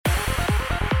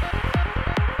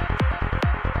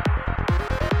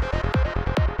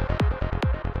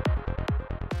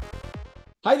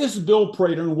Hi, this is Bill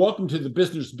Prater, and welcome to the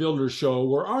Business Builder Show,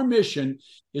 where our mission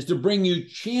is to bring you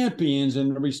champions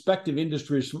in the respective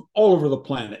industries from all over the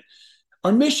planet.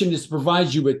 Our mission is to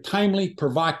provide you with timely,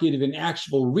 provocative, and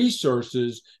actionable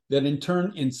resources that in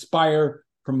turn inspire,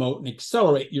 promote, and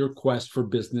accelerate your quest for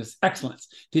business excellence.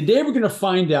 Today, we're going to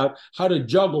find out how to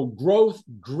juggle growth,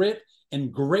 grit,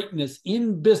 and greatness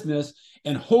in business.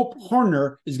 And Hope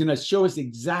Horner is going to show us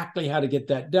exactly how to get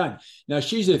that done. Now,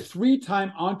 she's a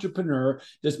three-time entrepreneur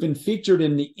that's been featured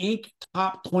in the Inc.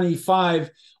 Top 25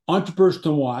 Entrepreneurs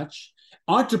to Watch,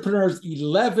 Entrepreneurs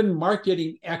 11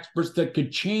 Marketing Experts that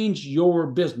could change your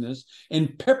business,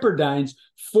 and Pepperdine's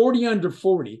 40 Under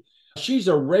 40. She's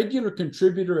a regular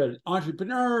contributor at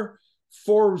Entrepreneur,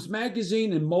 Forbes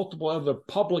magazine, and multiple other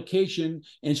publications,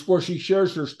 and where she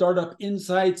shares her startup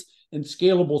insights and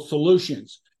scalable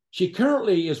solutions. She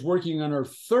currently is working on her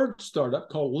third startup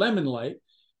called Lemon Light,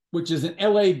 which is an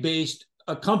LA-based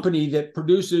company that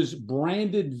produces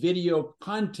branded video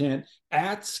content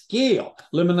at scale.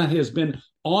 Lemon Light has been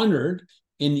honored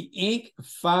in the Inc.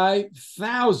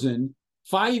 5000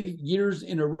 5 years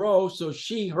in a row, so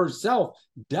she herself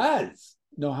does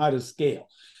know how to scale.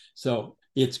 So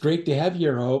it's great to have you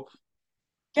here, Hope.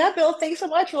 Yeah, Bill, thanks so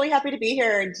much. Really happy to be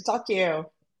here and to talk to you.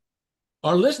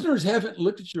 Our listeners haven't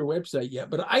looked at your website yet,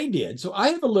 but I did. So I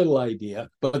have a little idea,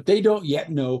 but they don't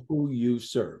yet know who you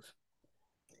serve.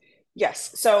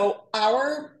 Yes, so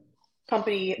our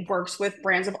company works with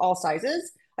brands of all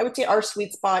sizes. I would say our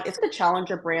sweet spot is the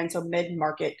challenger brand, so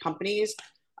mid-market companies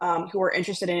who are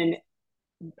interested in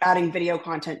adding video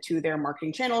content to their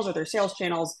marketing channels or their sales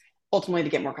channels, ultimately to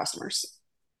get more customers.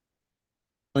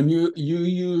 When you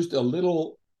used a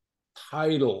little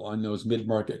title on those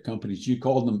mid-market companies, you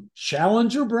called them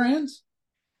challenger brands.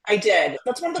 I did.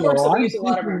 That's one of the words So that we I'm use a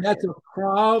lot thinking around that's here. a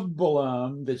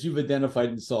problem that you've identified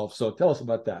and solved. So tell us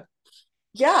about that.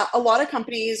 Yeah, a lot of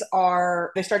companies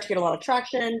they start to get a lot of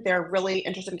traction. They're really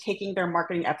interested in taking their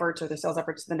marketing efforts or their sales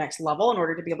efforts to the next level in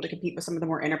order to be able to compete with some of the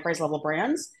more enterprise level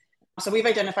brands. So we've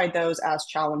identified those as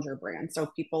challenger brands. So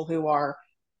people who are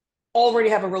already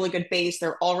have a really good base,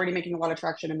 they're already making a lot of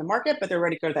traction in the market, but they're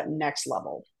ready to go to that next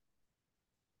level.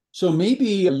 So maybe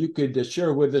you could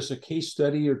share with us a case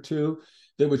study or two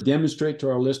that would demonstrate to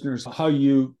our listeners how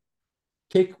you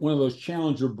take one of those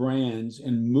challenger brands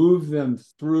and move them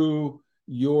through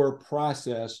your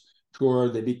process to where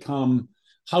they become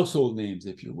household names,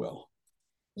 if you will.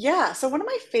 Yeah, so one of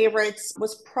my favorites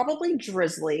was probably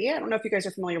Drizzly. I don't know if you guys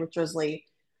are familiar with Drizzly,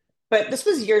 but this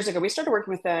was years ago. We started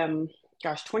working with them,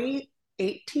 gosh,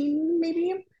 2018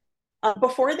 maybe,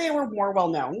 before they were more well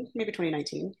known, maybe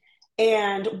 2019.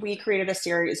 And we created a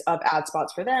series of ad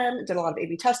spots for them, did a lot of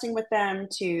A/B testing with them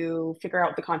to figure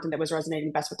out the content that was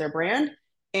resonating best with their brand.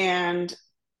 And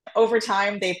over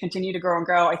time, they've continued to grow and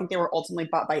grow. I think they were ultimately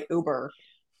bought by Uber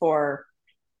for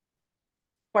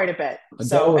quite a bit. A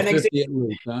So, dollar fifty at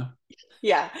least, huh?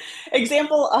 yeah,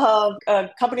 example of a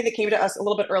company that came to us a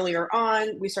little bit earlier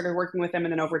on. We started working with them,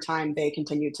 and then over time, they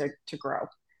continued to grow.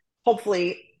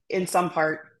 Hopefully, in some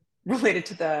part related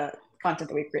to the content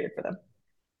that we created for them.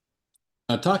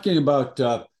 Now, talking about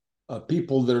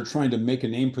people that are trying to make a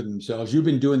name for themselves, you've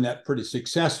been doing that pretty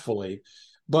successfully.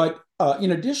 But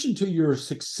in addition to your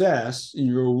success and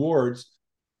your awards,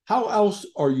 how else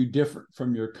are you different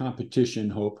from your competition,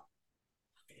 Hope?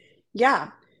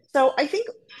 Yeah. So I think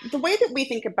the way that we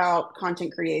think about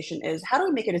content creation is how do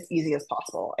we make it as easy as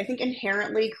possible? I think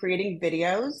inherently creating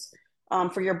videos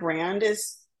for your brand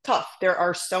is tough. There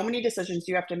are so many decisions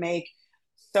you have to make,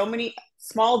 so many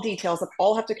small details that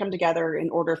all have to come together in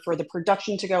order for the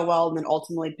production to go well and then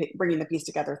ultimately bringing the piece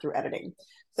together through editing.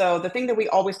 So the thing that we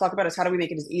always talk about is how do we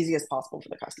make it as easy as possible for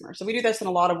the customer? So we do this in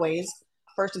a lot of ways.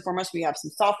 First and foremost, we have some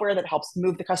software that helps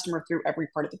move the customer through every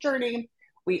part of the journey.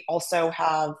 We also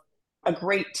have a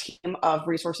great team of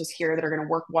resources here that are going to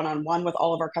work one-on-one with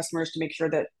all of our customers to make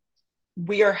sure that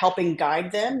we are helping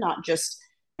guide them, not just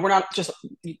we're not just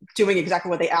doing exactly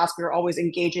what they ask. We're always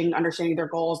engaging, understanding their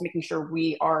goals, making sure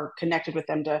we are connected with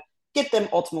them to get them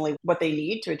ultimately what they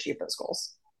need to achieve those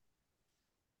goals.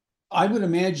 I would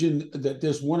imagine that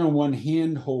this one-on-one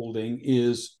hand holding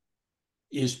is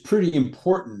pretty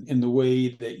important in the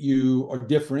way that you are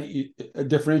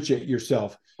differentiate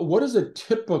yourself. What does a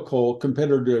typical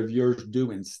competitor of yours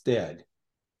do instead?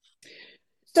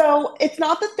 So it's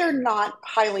not that they're not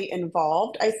highly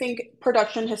involved. I think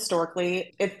production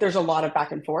historically, there's a lot of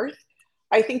back and forth.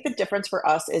 I think the difference for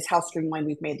us is how streamlined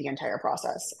we've made the entire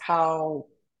process, how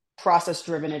process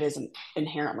driven it is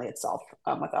inherently itself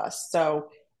with us. So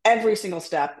every single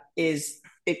step is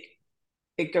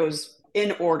it goes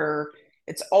in order.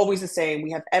 It's always the same.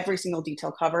 We have every single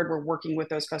detail covered. We're working with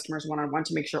those customers one on one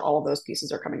to make sure all of those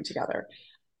pieces are coming together.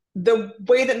 The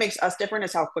way that makes us different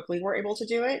is how quickly we're able to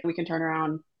do it. We can turn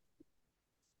around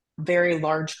very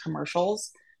large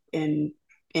commercials in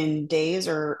days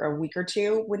or a week or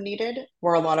two when needed,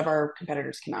 where a lot of our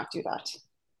competitors cannot do that.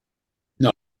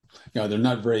 No, no, they're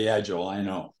not very agile. I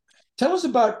know. Tell us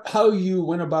about how you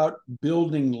went about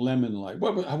building Lemon Light.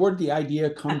 Where did the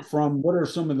idea come from? What are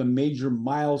some of the major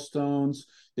milestones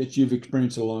that you've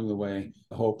experienced along the way?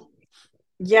 I hope.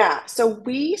 Yeah, so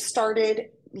we started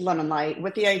Lemon Light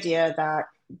with the idea that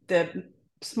the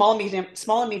small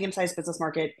and medium sized business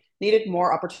market needed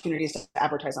more opportunities to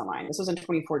advertise online. This was in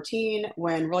 2014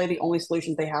 when really the only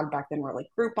solutions they had back then were like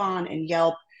Groupon and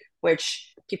Yelp,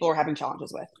 which people were having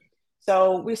challenges with.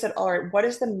 So we said, all right, what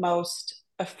is the most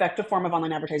effective form of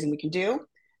online advertising we can do?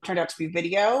 Turned out to be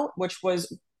video, which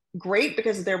was great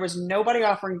because there was nobody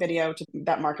offering video to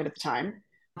that market at the time,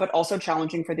 but also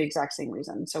challenging for the exact same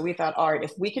reason. So we thought, all right,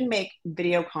 if we can make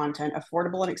video content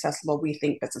affordable and accessible, we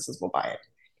think businesses will buy it.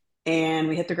 And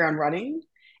we hit the ground running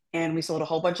and we sold a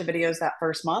whole bunch of videos that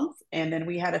first month. And then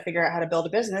we had to figure out how to build a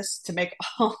business to make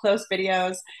all those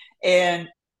videos and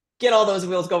get all those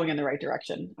wheels going in the right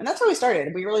direction. And that's how we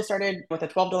started. We really started with a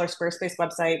 $12 Squarespace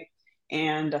website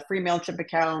and a free MailChimp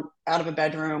account out of a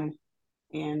bedroom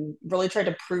and really tried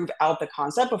to prove out the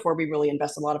concept before we really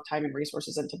invest a lot of time and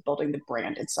resources into building the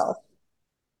brand itself.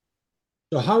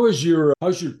 So how's your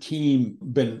team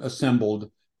been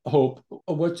assembled? Hope,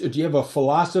 what do you have a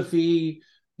philosophy?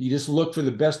 You just look for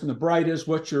the best and the brightest.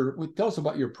 Tell us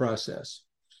about your process.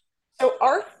 So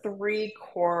our three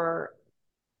core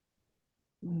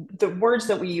the words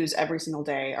that we use every single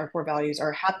day, our core values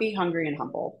are happy, hungry, and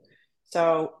humble.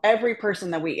 So every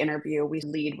person that we interview, we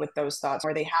lead with those thoughts.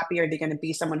 Are they happy? Are they going to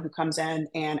be someone who comes in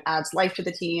and adds life to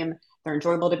the team? They're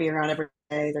enjoyable to be around every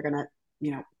day. They're going to,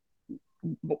 you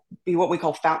know, be what we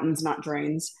call fountains, not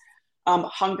drains.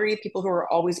 Hungry people who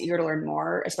are always eager to learn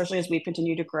more, especially as we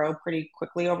continue to grow pretty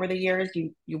quickly over the years.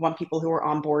 You want people who are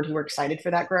on board, who are excited for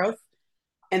that growth.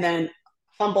 And then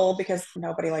humble because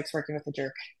nobody likes working with a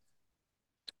jerk.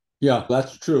 Yeah,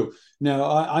 that's true. Now,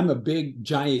 I'm a big,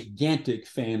 gigantic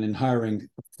fan in hiring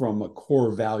from a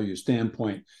core value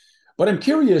standpoint. But I'm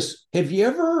curious, have you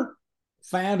ever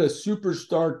found a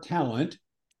superstar talent?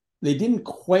 They didn't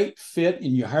quite fit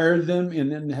and you hired them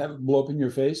and then have it blow up in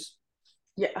your face?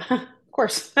 Yeah, of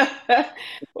course.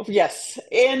 Yes.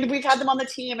 And we've had them on the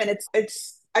team and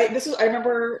I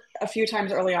remember a few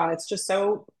times early on, it's just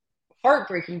so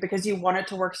heartbreaking because you want it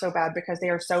to work so bad because they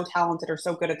are so talented or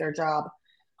so good at their job.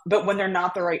 But when they're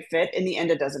not the right fit, in the end,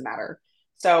 it doesn't matter.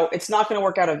 So it's not going to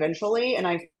work out eventually. And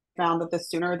I found that the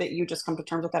sooner that you just come to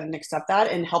terms with that and accept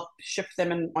that and help shift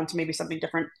them and onto maybe something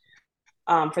different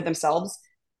for themselves,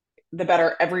 the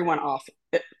better everyone off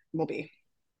it will be.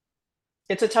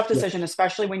 It's a tough Yeah. decision,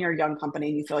 especially when you're a young company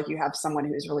and you feel like you have someone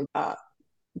who's really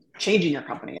changing your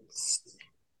company. It's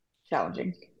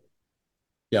challenging.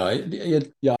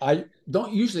 Yeah, I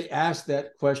don't usually ask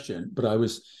that question, but I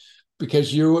was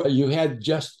because you had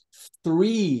just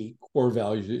three core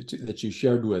values that you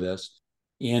shared with us,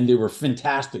 and they were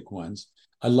fantastic ones.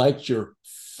 I liked your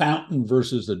fountain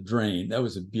versus a drain. That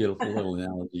was a beautiful little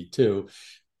analogy too.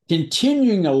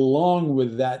 Continuing along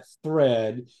with that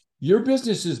thread, your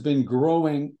business has been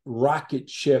growing rocket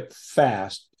ship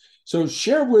fast. So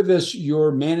share with us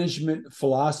your management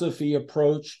philosophy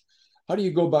approach. How do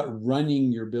you go about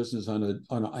running your business on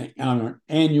an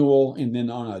annual and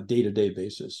then on a day-to-day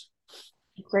basis?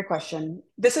 Great question.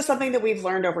 This is something that we've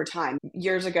learned over time.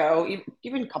 Years ago,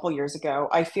 even a couple years ago,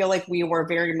 I feel like we were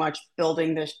very much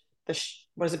building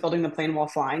building the plane while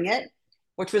flying it,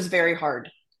 which was very hard.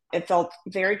 It felt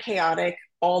very chaotic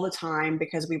all the time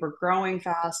because we were growing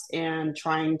fast and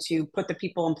trying to put the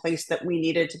people in place that we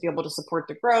needed to be able to support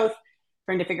the growth,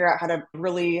 trying to figure out how to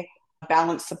really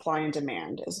balance supply and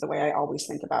demand is the way I always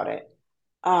think about it.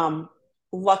 Um,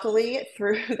 Luckily,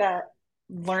 through that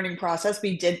learning process,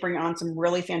 we did bring on some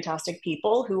really fantastic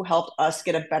people who helped us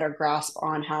get a better grasp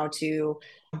on how to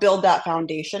build that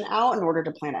foundation out in order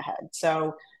to plan ahead.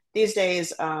 So these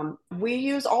days, we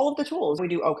use all of the tools. We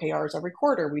do OKRs every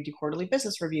quarter. We do quarterly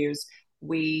business reviews.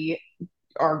 We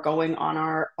are going on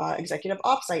our executive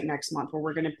offsite next month where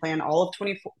we're going to plan all of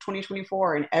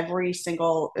 2024 and every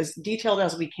single as detailed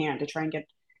as we can to try and get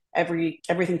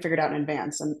everything figured out in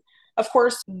advance. And of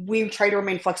course, we try to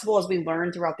remain flexible as we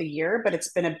learn throughout the year, but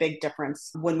it's been a big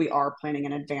difference when we are planning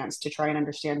in advance to try and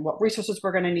understand what resources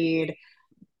we're going to need,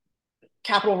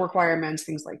 capital requirements,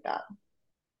 things like that.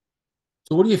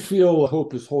 So what do you feel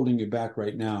Hope is holding you back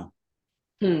right now?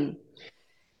 Hmm.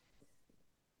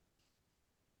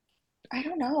 I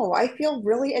don't know. I feel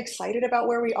really excited about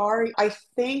where we are. I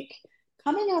think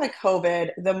coming out of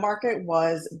COVID, the market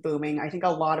was booming. I think a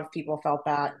lot of people felt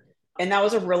that. And that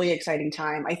was a really exciting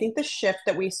time. I think the shift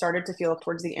that we started to feel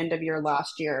towards the end of year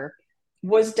last year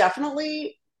was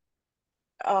definitely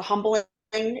a humbling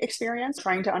experience,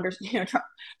 trying to understand,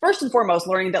 first and foremost,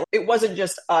 learning that it wasn't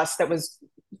just us that was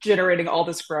generating all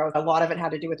this growth. A lot of it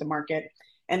had to do with the market.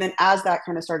 And then as that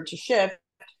kind of started to shift,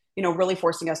 really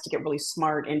forcing us to get really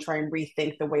smart and try and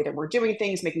rethink the way that we're doing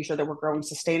things, making sure that we're growing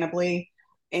sustainably.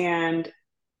 And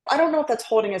I don't know if that's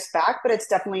holding us back, but it's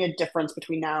definitely a difference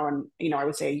between now and, I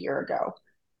would say a year ago.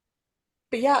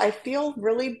 But yeah, I feel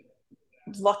really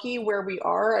lucky where we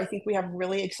are. I think we have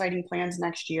really exciting plans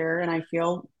next year, and I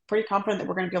feel pretty confident that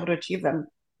we're going to be able to achieve them.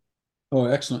 Oh,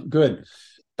 excellent. Good.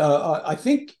 I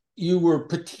think you were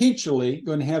potentially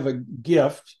going to have a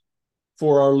gift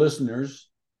for our listeners,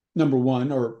 number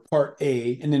one, or part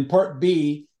A, and then part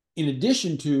B, in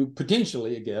addition to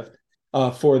potentially a gift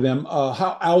for them.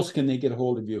 How else can they get a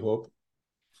hold of you, Hope?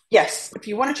 Yes, if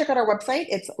you want to check out our website,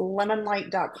 it's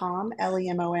lemonlight.com,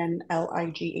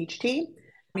 LEMONLIGHT.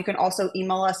 You can also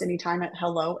email us anytime at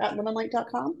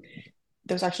hello@lemonlight.com.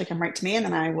 Those actually come right to me, and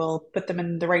then I will put them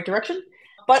in the right direction.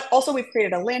 But also, we've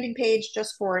created a landing page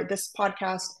just for this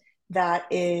podcast that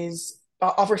is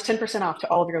offers 10% off to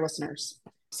all of your listeners.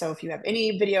 So if you have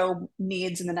any video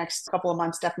needs in the next couple of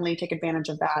months, definitely take advantage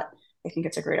of that. I think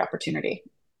it's a great opportunity.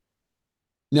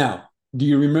 Now, do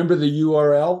you remember the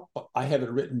URL? I have it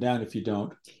written down if you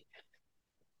don't.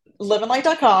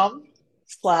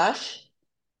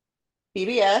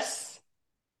 lemonlight.com/BBS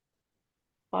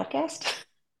podcast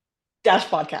dash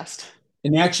podcast.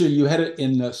 And actually, you had it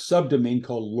in the subdomain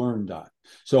called learn dot.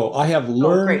 So I have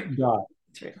Oh, great.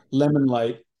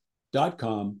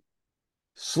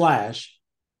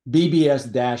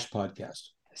 learn.lemonlight.com/BBS podcast.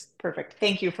 Perfect.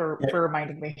 Thank you for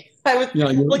reminding me. I was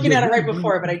You're, looking at it right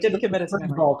before, but I didn't commit it to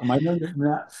memory. welcome. I know you're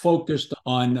not focused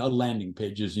on landing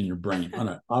pages in your brain on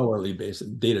an hourly basis,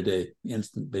 day-to-day,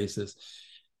 instant basis.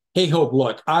 Hey, Hope,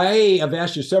 look, I have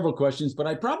asked you several questions, but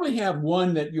I probably have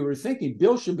one that you were thinking,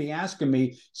 Bill should be asking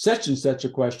me such and such a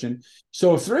question.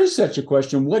 So if there is such a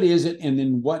question, what is it? And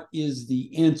then what is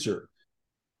the answer?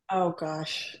 Oh,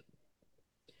 gosh.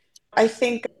 I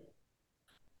think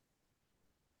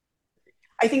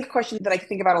a question that I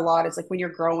think about a lot is like when you're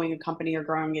growing a company or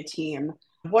growing a team,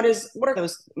 what are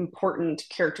those important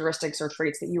characteristics or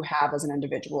traits that you have as an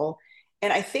individual?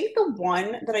 And I think the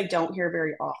one that I don't hear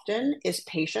very often is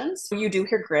patience. You do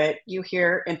hear grit, you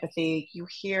hear empathy, you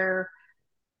hear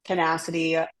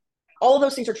tenacity. All of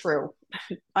those things are true,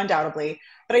 undoubtedly.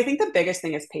 But I think the biggest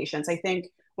thing is patience. I think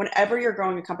whenever you're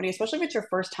growing a company, especially if it's your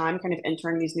first time kind of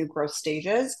entering these new growth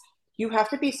stages, you have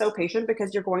to be so patient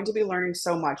because you're going to be learning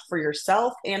so much for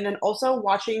yourself and then also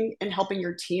watching and helping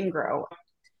your team grow.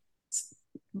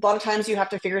 A lot of times you have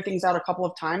to figure things out a couple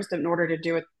of times in order to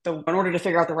do it, in order to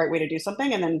figure out the right way to do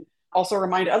something, and then also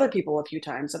remind other people a few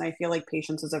times. And I feel like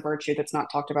patience is a virtue that's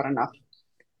not talked about enough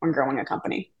when growing a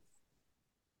company.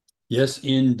 Yes,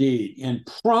 indeed. And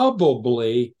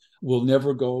probably will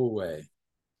never go away.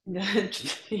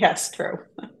 Yes, true.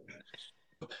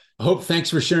 Hope, thanks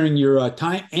for sharing your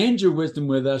time and your wisdom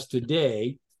with us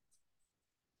today.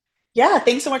 Yeah,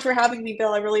 thanks so much for having me,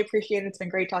 Bill. I really appreciate it. It's been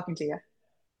great talking to you.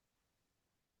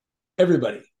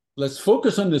 Everybody, let's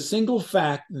focus on the single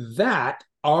fact that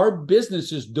our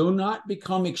businesses do not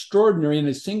become extraordinary in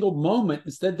a single moment.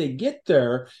 Instead, they get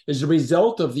there as a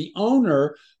result of the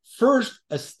owner first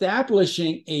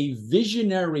establishing a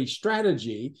visionary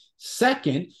strategy,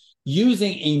 second,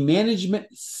 using a management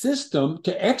system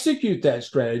to execute that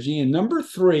strategy, and number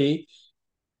three,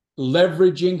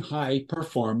 leveraging high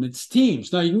performance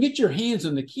teams. Now, you can get your hands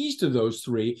on the keys to those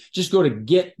three. Just go to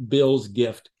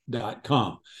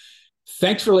getbillsgift.com.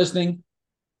 Thanks for listening.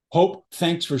 Hope,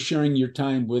 thanks for sharing your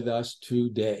time with us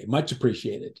today. Much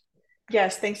appreciated.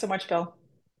 Yes, thanks so much, Bill.